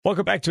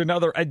Welcome back to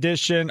another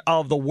edition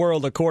of The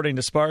World According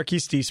to Sparky.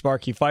 Steve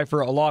Sparky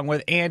Pfeiffer, along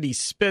with Andy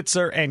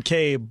Spitzer and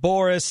Kay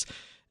Boris.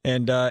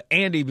 And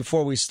Andy,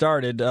 before we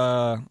started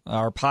our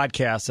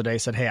podcast today,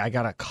 said, hey, I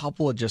got a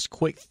couple of just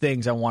quick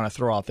things I want to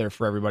throw out there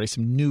for everybody,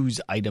 some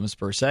news items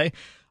per se.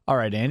 All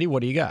right, Andy,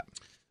 what do you got?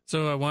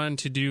 So I wanted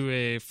to do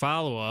a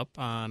follow-up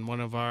on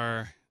one of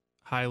our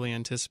highly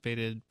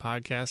anticipated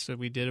podcasts that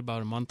we did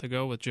about a month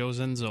ago with Joe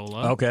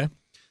Zenzola. Okay.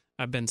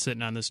 I've been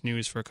sitting on this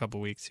news for a couple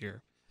weeks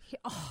here.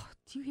 Oh,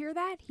 do you hear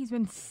that? He's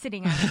been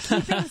sitting on it,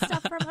 keeping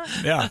stuff from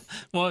us. Yeah.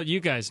 Well, you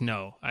guys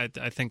know. I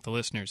think the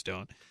listeners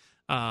don't.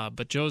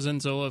 But Joe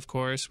Zenzola, of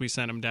course, we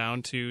sent him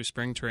down to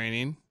spring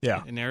training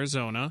in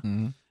Arizona.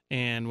 Mm-hmm.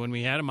 And when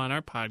we had him on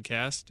our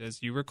podcast,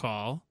 as you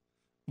recall,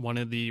 one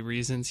of the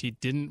reasons he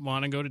didn't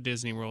want to go to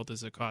Disney World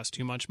is it cost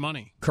too much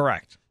money.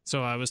 Correct.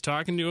 So I was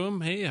talking to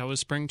him, hey, how was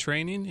spring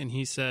training? And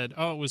he said,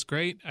 oh, it was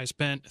great. I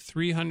spent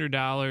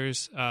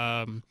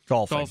 $300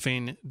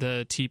 golfing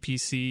the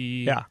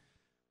TPC. Yeah.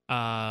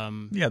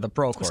 The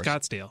pro course.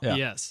 Scottsdale. Yeah.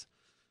 Yes.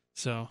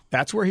 So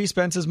that's where he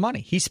spends his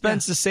money. He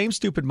spends the same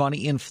stupid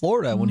money in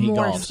Florida when he golfs.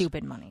 More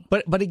stupid money.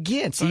 But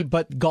again,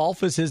 but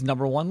golf is his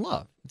number one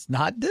love. It's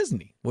not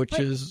Disney, which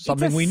is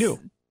something we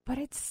knew. But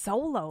it's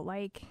solo.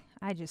 Like,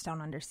 I just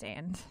don't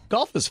understand.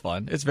 Golf is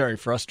fun. It's very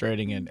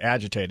frustrating and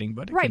agitating,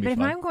 but it can be but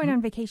fun. if I'm going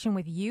on vacation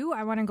with you,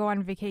 I want to go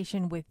on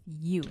vacation with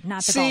you,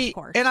 not the golf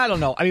course. And I don't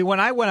know. I mean, when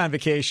we went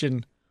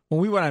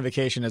on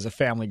vacation as a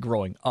family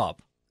growing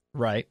up,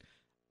 right?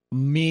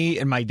 Me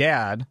and my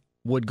dad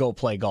would go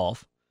play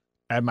golf.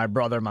 And my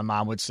brother and my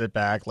mom would sit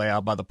back, lay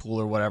out by the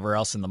pool or whatever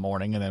else in the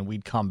morning, and then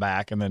we'd come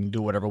back and then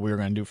do whatever we were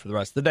going to do for the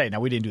rest of the day. Now,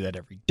 we didn't do that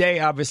every day,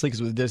 obviously,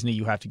 because with Disney,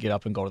 you have to get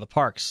up and go to the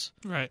parks.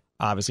 Right.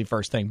 Obviously,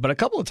 first thing. But a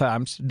couple of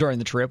times during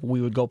the trip, we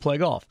would go play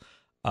golf.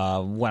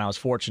 When I was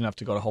fortunate enough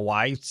to go to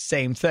Hawaii,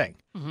 same thing.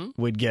 Mm-hmm.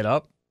 We'd get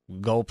up,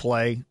 go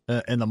play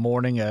in the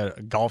morning at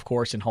a golf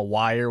course in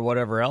Hawaii or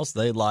whatever else.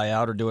 They'd lie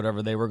out or do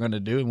whatever they were going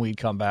to do, and we'd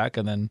come back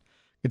and then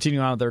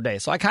continue on with their day.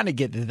 So I kind of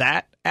get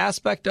that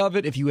aspect of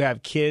it. If you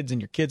have kids and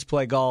your kids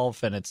play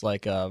golf and it's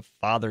like a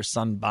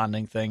father-son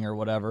bonding thing or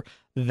whatever,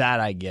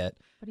 that I get.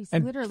 But he's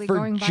literally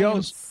going by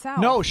himself.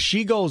 No,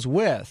 she goes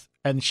with,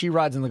 and she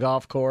rides in the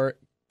golf cart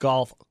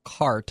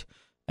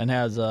and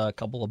has a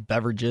couple of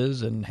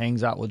beverages and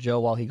hangs out with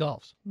Joe while he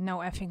golfs. No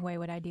effing way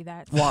would I do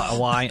that.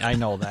 Well, I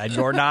know that.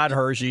 You're not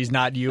her. She's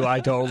not you. I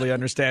totally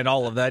understand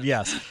all of that.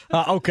 Yes.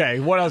 Okay.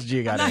 What else do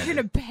you got? I'm not going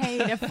to pay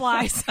to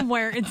fly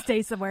somewhere and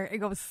stay somewhere and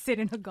go sit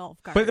in a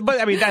golf cart.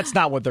 But I mean, that's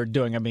not what they're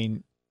doing. I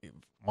mean,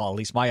 well, at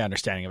least my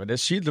understanding of it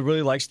is she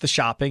really likes the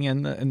shopping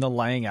and the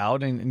laying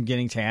out and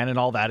getting tan and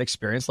all that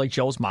experience. Like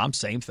Joe's mom,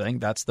 same thing.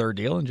 That's their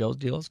deal, and Joe's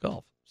deal is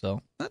golf.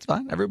 So that's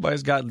fine.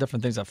 Everybody's got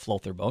different things that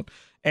float their boat.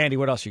 Andy,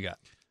 what else you got?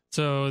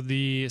 So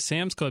the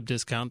Sam's Club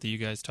discount that you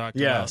guys talked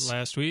about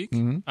last week,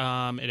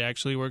 it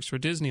actually works for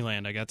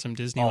Disneyland. I got some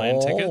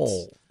Disneyland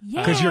tickets.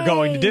 Because you're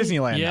going to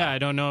Disneyland now. I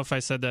don't know if I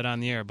said that on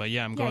the air, but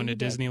I'm going to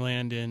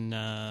Disneyland in,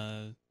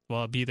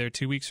 I'll be there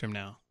 2 weeks from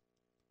now.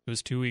 It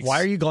was 2 weeks.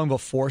 Why are you going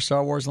before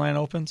Star Wars Land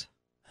opens?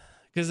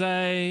 Because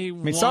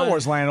Star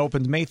Wars Land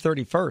opens May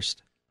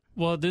 31st.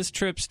 Well, this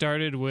trip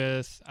started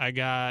with I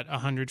got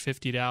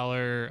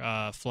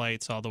 $150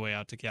 flights all the way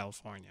out to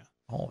California.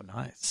 Oh,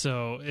 nice.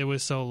 So it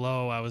was so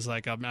low, I was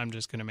like, I'm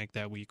just going to make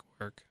that week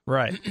work.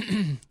 Right.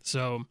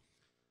 So,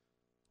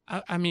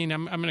 I mean,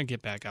 I'm going to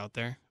get back out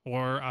there.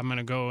 Or I'm going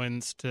to go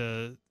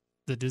into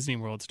the Disney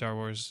World Star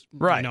Wars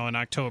in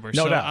October.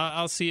 No doubt.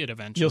 I'll see it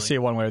eventually. You'll see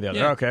it one way or the other.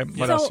 Yeah. Okay.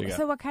 What else you got?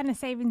 So what kind of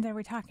savings are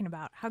we talking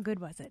about? How good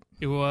was it?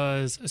 It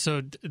was,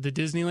 so the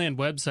Disneyland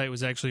website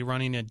was actually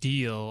running a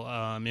deal.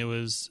 It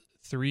was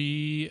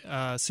 3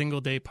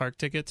 single-day park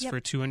tickets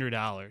for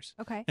 $200.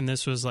 Okay. And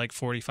this was like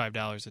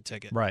 $45 a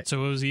ticket. Right.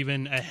 So it was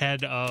even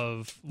ahead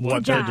of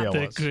what their deal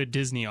the was. good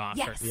Disney offer.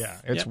 Yes.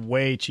 Yeah, it's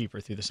way cheaper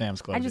through the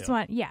Sam's Club I just deal.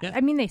 want,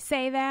 I mean, they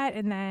say that,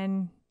 and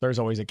then... There's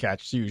always a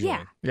catch, usually.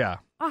 Yeah.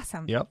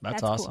 Awesome. Yep,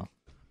 that's awesome. Cool.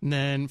 And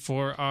then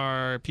for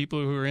our people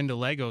who are into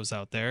Legos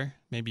out there,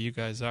 maybe you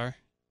guys are.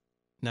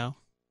 No?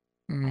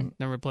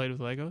 Never played with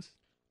Legos?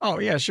 Oh,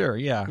 yeah, sure,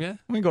 yeah.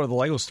 We go to the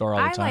Lego store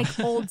all the time. I like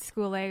old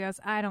school Legos.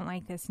 I don't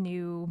like this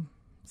new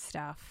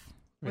stuff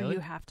where Really?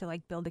 you have to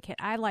like build a kit.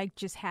 I like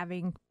just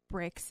having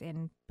bricks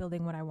and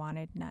building what I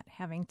wanted, not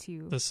having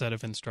to... The set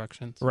of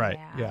instructions. Right,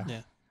 Yeah.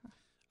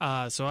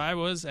 Yeah. So I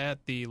was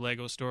at the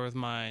Lego store with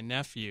my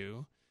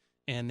nephew,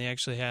 and they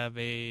actually have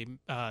a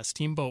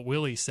Steamboat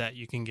Willie set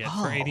you can get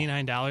for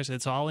 $89.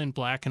 It's all in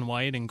black and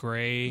white and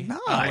gray,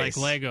 like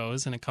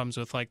Legos, and it comes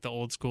with like the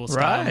old school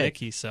style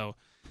Mickey. So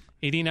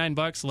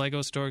 $89,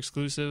 Lego store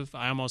exclusive.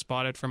 I almost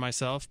bought it for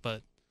myself,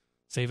 but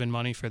saving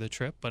money for the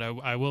trip. But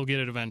I will get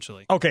it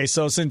eventually. Okay,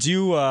 so since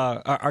you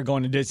are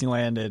going to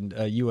Disneyland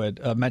and you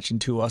had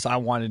mentioned to us, I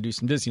wanted to do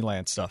some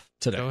Disneyland stuff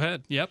today. Go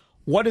ahead. Yep.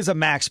 What is a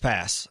Max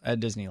Pass at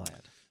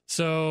Disneyland?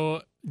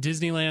 So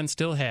Disneyland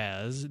still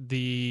has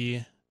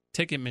the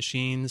ticket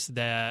machines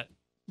that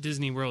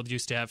Disney World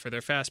used to have for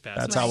their fast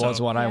passes. That's how it was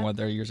when I Yeah. went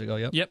there years ago.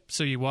 Yep. Yep.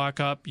 So you walk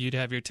up, you'd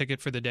have your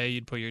ticket for the day,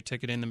 you'd put your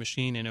ticket in the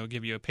machine, and it would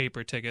give you a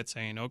paper ticket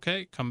saying,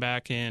 okay, come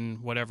back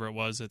in whatever it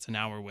was, it's an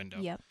hour window.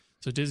 Yep.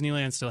 So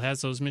Disneyland still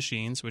has those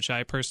machines, which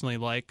I personally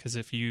like because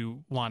if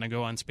you want to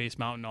go on Space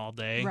Mountain all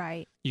day,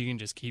 Right. you can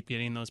just keep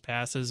getting those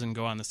passes and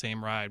go on the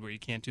same ride where you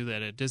can't do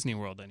that at Disney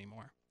World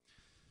anymore.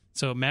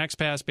 So Max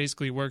Pass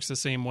basically works the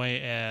same way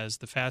as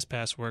the Fast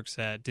Pass works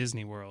at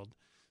Disney World.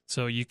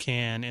 So you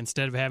can,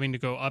 instead of having to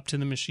go up to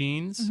the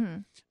machines,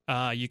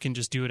 you can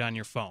just do it on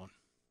your phone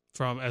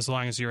from as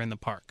long as you're in the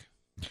park.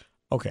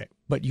 Okay,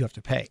 but you have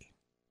to pay.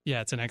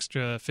 Yeah, it's an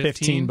extra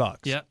 $15. $15.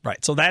 Yep.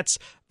 Right. So that's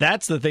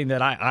the thing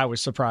that I was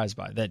surprised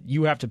by, that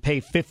you have to pay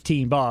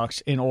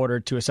 $15 in order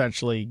to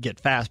essentially get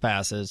fast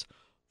passes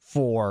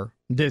for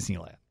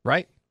Disneyland,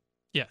 right?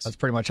 Yes. That's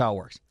pretty much how it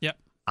works. Yep.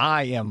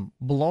 I am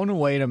blown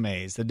away and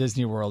amazed that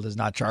Disney World is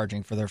not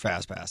charging for their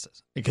fast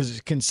passes,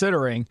 because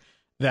considering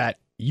that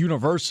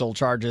Universal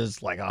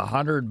charges like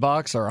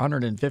 $100 or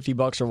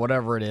 $150 or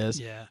whatever it is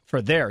Yeah.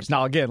 for theirs.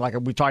 Now, again, like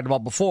we talked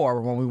about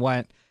before when we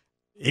went,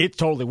 it's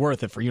totally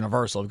worth it for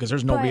Universal because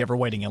there's nobody But ever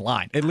waiting in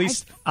line, at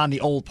least on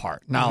the old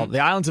part. Now, the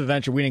Islands of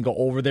Adventure, we didn't go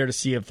over there to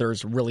see if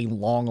there's really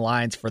long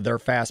lines for their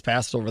fast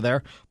passes over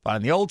there. But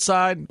on the old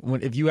side,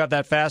 if you have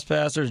that fast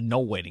pass, there's no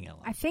waiting in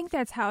line. I think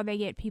that's how they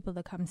get people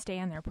to come stay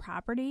on their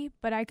property.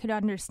 But I could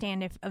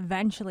understand if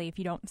eventually, if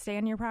you don't stay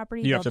on your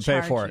property, You have to they'll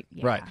pay charge for it.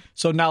 you. Yeah. Right.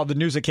 So now the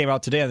news that came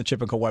out today on the Chip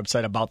and Co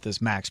website about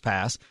this Max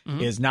Pass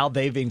is now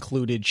they've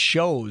included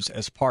shows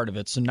as part of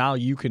it. So now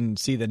you can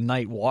see the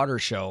Night Water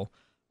Show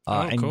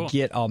and cool.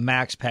 get a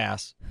Max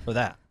Pass for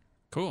that.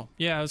 Cool.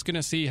 Yeah, I was going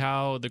to see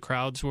how the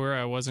crowds were.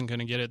 I wasn't going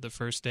to get it the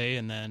first day,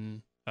 and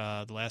then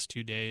the last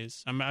 2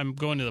 days. I'm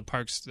going to the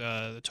parks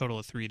a total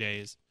of 3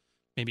 days,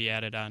 maybe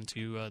added on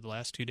to the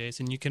last 2 days.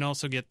 And you can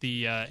also get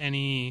the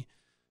any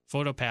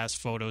PhotoPass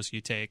photos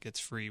you take. It's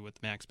free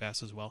with Max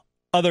Pass as well.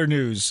 Other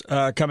news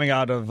coming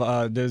out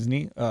of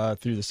Disney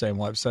through the same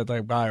website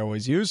like I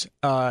always use,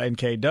 and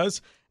Kay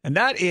does, and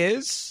that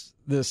is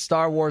the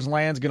Star Wars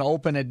land's going to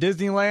open at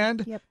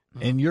Disneyland, Yep.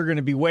 and you're going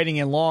to be waiting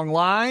in long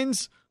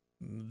lines.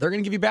 They're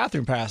going to give you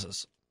bathroom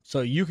passes,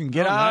 so you can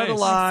get Oh, out of the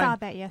nice. line I saw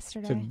that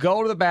yesterday. to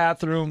go to the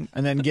bathroom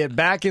and then get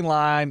back in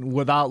line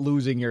without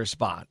losing your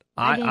spot.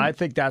 I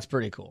think that's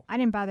pretty cool. I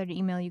didn't bother to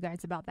email you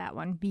guys about that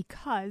one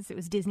because it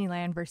was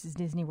Disneyland versus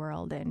Disney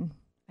World, and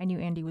I knew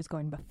Andy was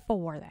going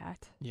before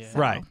that. Yeah. So-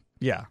 Right.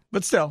 Yeah.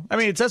 But still, I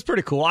mean, that's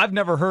pretty cool. I've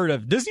never heard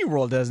of Disney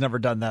World has never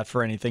done that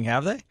for anything,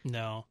 have they?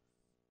 No,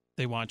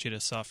 they want you to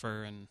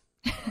suffer, and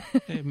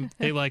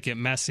they like it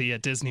messy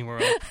at Disney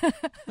World.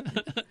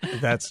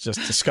 That's just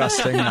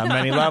disgusting on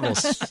many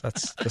levels.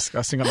 That's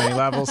disgusting on many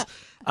levels.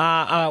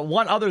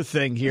 One other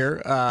thing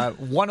here.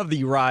 One of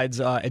the rides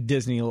at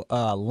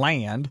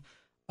Disneyland,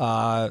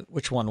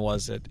 which one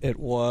was it? It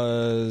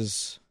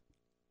was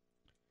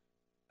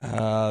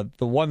the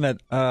one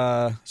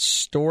that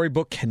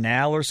Storybook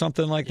Canal or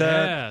something like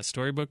that. Yeah,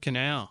 Storybook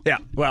Canal. Yeah,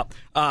 well,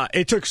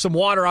 it took some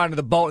water onto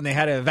the boat, and they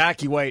had to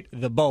evacuate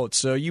the boat,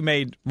 so you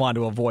may want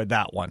to avoid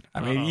that one.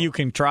 I mean, you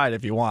can try it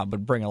if you want,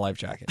 but bring a life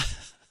jacket.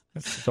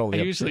 It's totally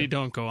I up to usually you.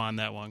 don't go on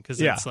that one because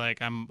Yeah. it's like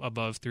I'm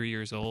above 3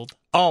 years old.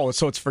 Oh,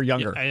 so it's for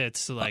younger. Yeah,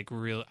 it's like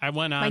real. I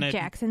went on Like it.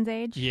 Jackson's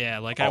age? Yeah,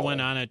 like I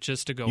went on it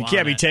just to go You on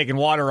can't be it. taking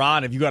water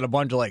on if you got a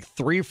bunch of like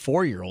 3 or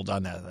 4-year-olds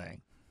on that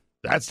thing.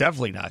 That's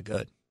definitely not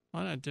good.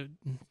 Why not?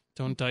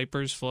 Don't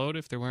diapers float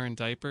if they're wearing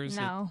diapers?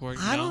 No.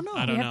 I don't know.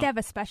 I You don't have know. to have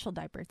a special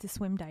diaper. It's a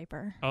swim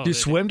diaper. Oh, Do they-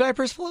 swim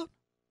diapers float?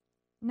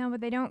 No,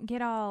 but they don't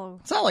get all.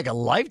 It's not like a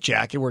life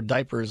jacket where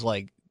diapers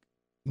like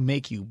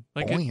make you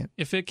Like buoyant.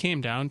 if it came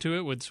down to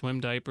it, would swim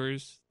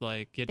diapers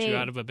like get you They-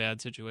 out of a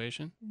bad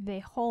situation? They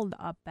hold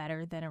up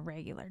better than a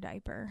regular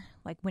diaper,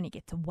 like when it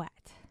gets wet.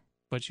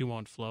 But you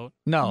won't float.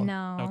 No,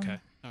 No. Okay.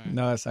 All right.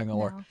 no, that's not gonna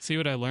work. No. See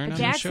what I learned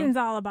But on this show? Jackson's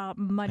all about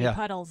muddy Yeah.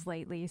 puddles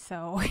lately,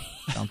 so.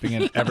 Jumping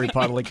in every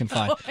puddle he can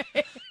find.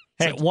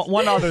 Hey,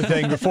 one other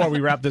thing before we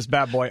wrap this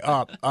bad boy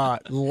up.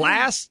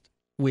 Last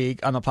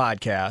week on the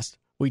podcast,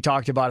 we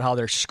talked about how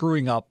they're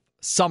screwing up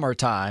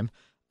summertime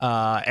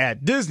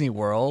at Disney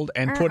World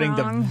and putting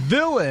the Uh-uh.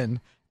 villain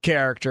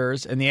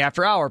characters in the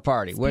after-hour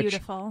party, which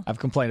beautiful. I've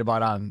complained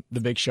about on the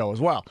big show as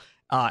well.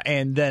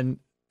 And then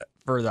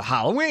for the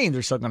Halloween,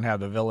 they're still going to have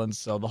the villains,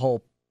 so the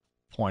whole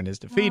point is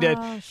defeated.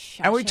 Oh, shush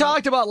And we it.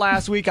 talked about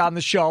last week on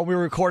the show. We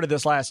recorded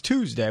this last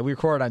Tuesday. We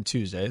record on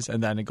Tuesdays,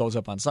 and then it goes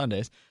up on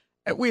Sundays.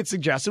 And we had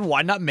suggested,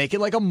 why not make it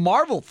like a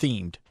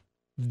Marvel-themed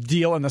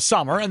deal in the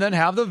summer and then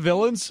have the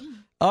villains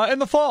in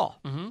the fall?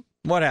 Mm-hmm.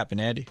 What happened,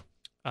 Andy?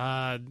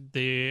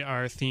 They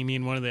are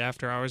theming one of the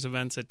after hours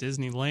events at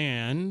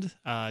Disneyland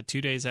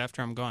 2 days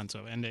after I'm gone,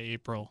 so end of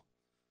April.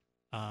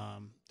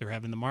 They're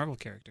having the Marvel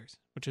characters,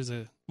 which is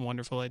a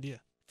wonderful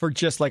idea. For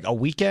just like a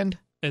weekend?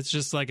 It's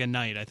just like a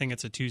night. I think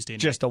it's a Tuesday night.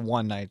 Just a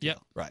one-night deal. Yep.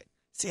 Right.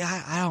 See,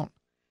 I don't...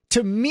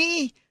 To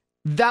me,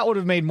 that would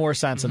have made more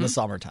sense in the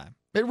summertime.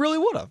 It really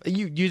would have.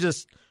 You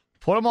just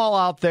put them all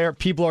out there.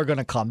 People are going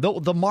to come.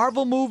 The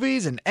Marvel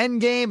movies and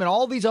Endgame and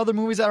all these other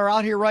movies that are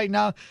out here right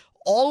now,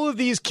 all of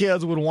these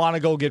kids would want to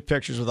go get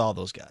pictures with all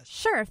those guys.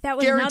 Sure, if that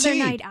was Guaranteed.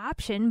 another night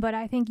option, but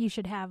I think you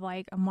should have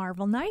like a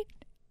Marvel night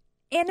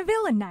and a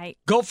villain night.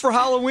 Go for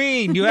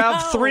Halloween. You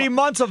have No. 3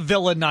 months of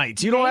villain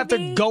nights. You don't have to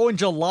Maybe. go in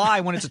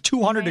July when it's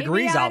 200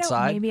 degrees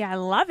outside. Maybe I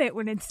love it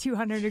when it's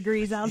 200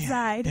 degrees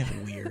outside. It's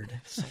weird.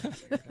 So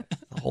weird.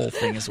 The whole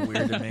thing is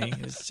weird to me.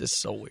 It's just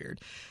so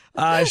weird.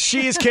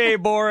 She's Kay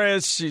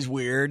Boris. She's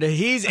weird.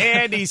 He's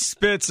Andy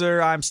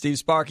Spitzer. I'm Steve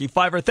Sparky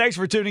Pfeiffer. Thanks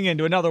for tuning in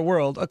to Another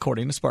World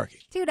According to Sparky.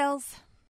 Toodles.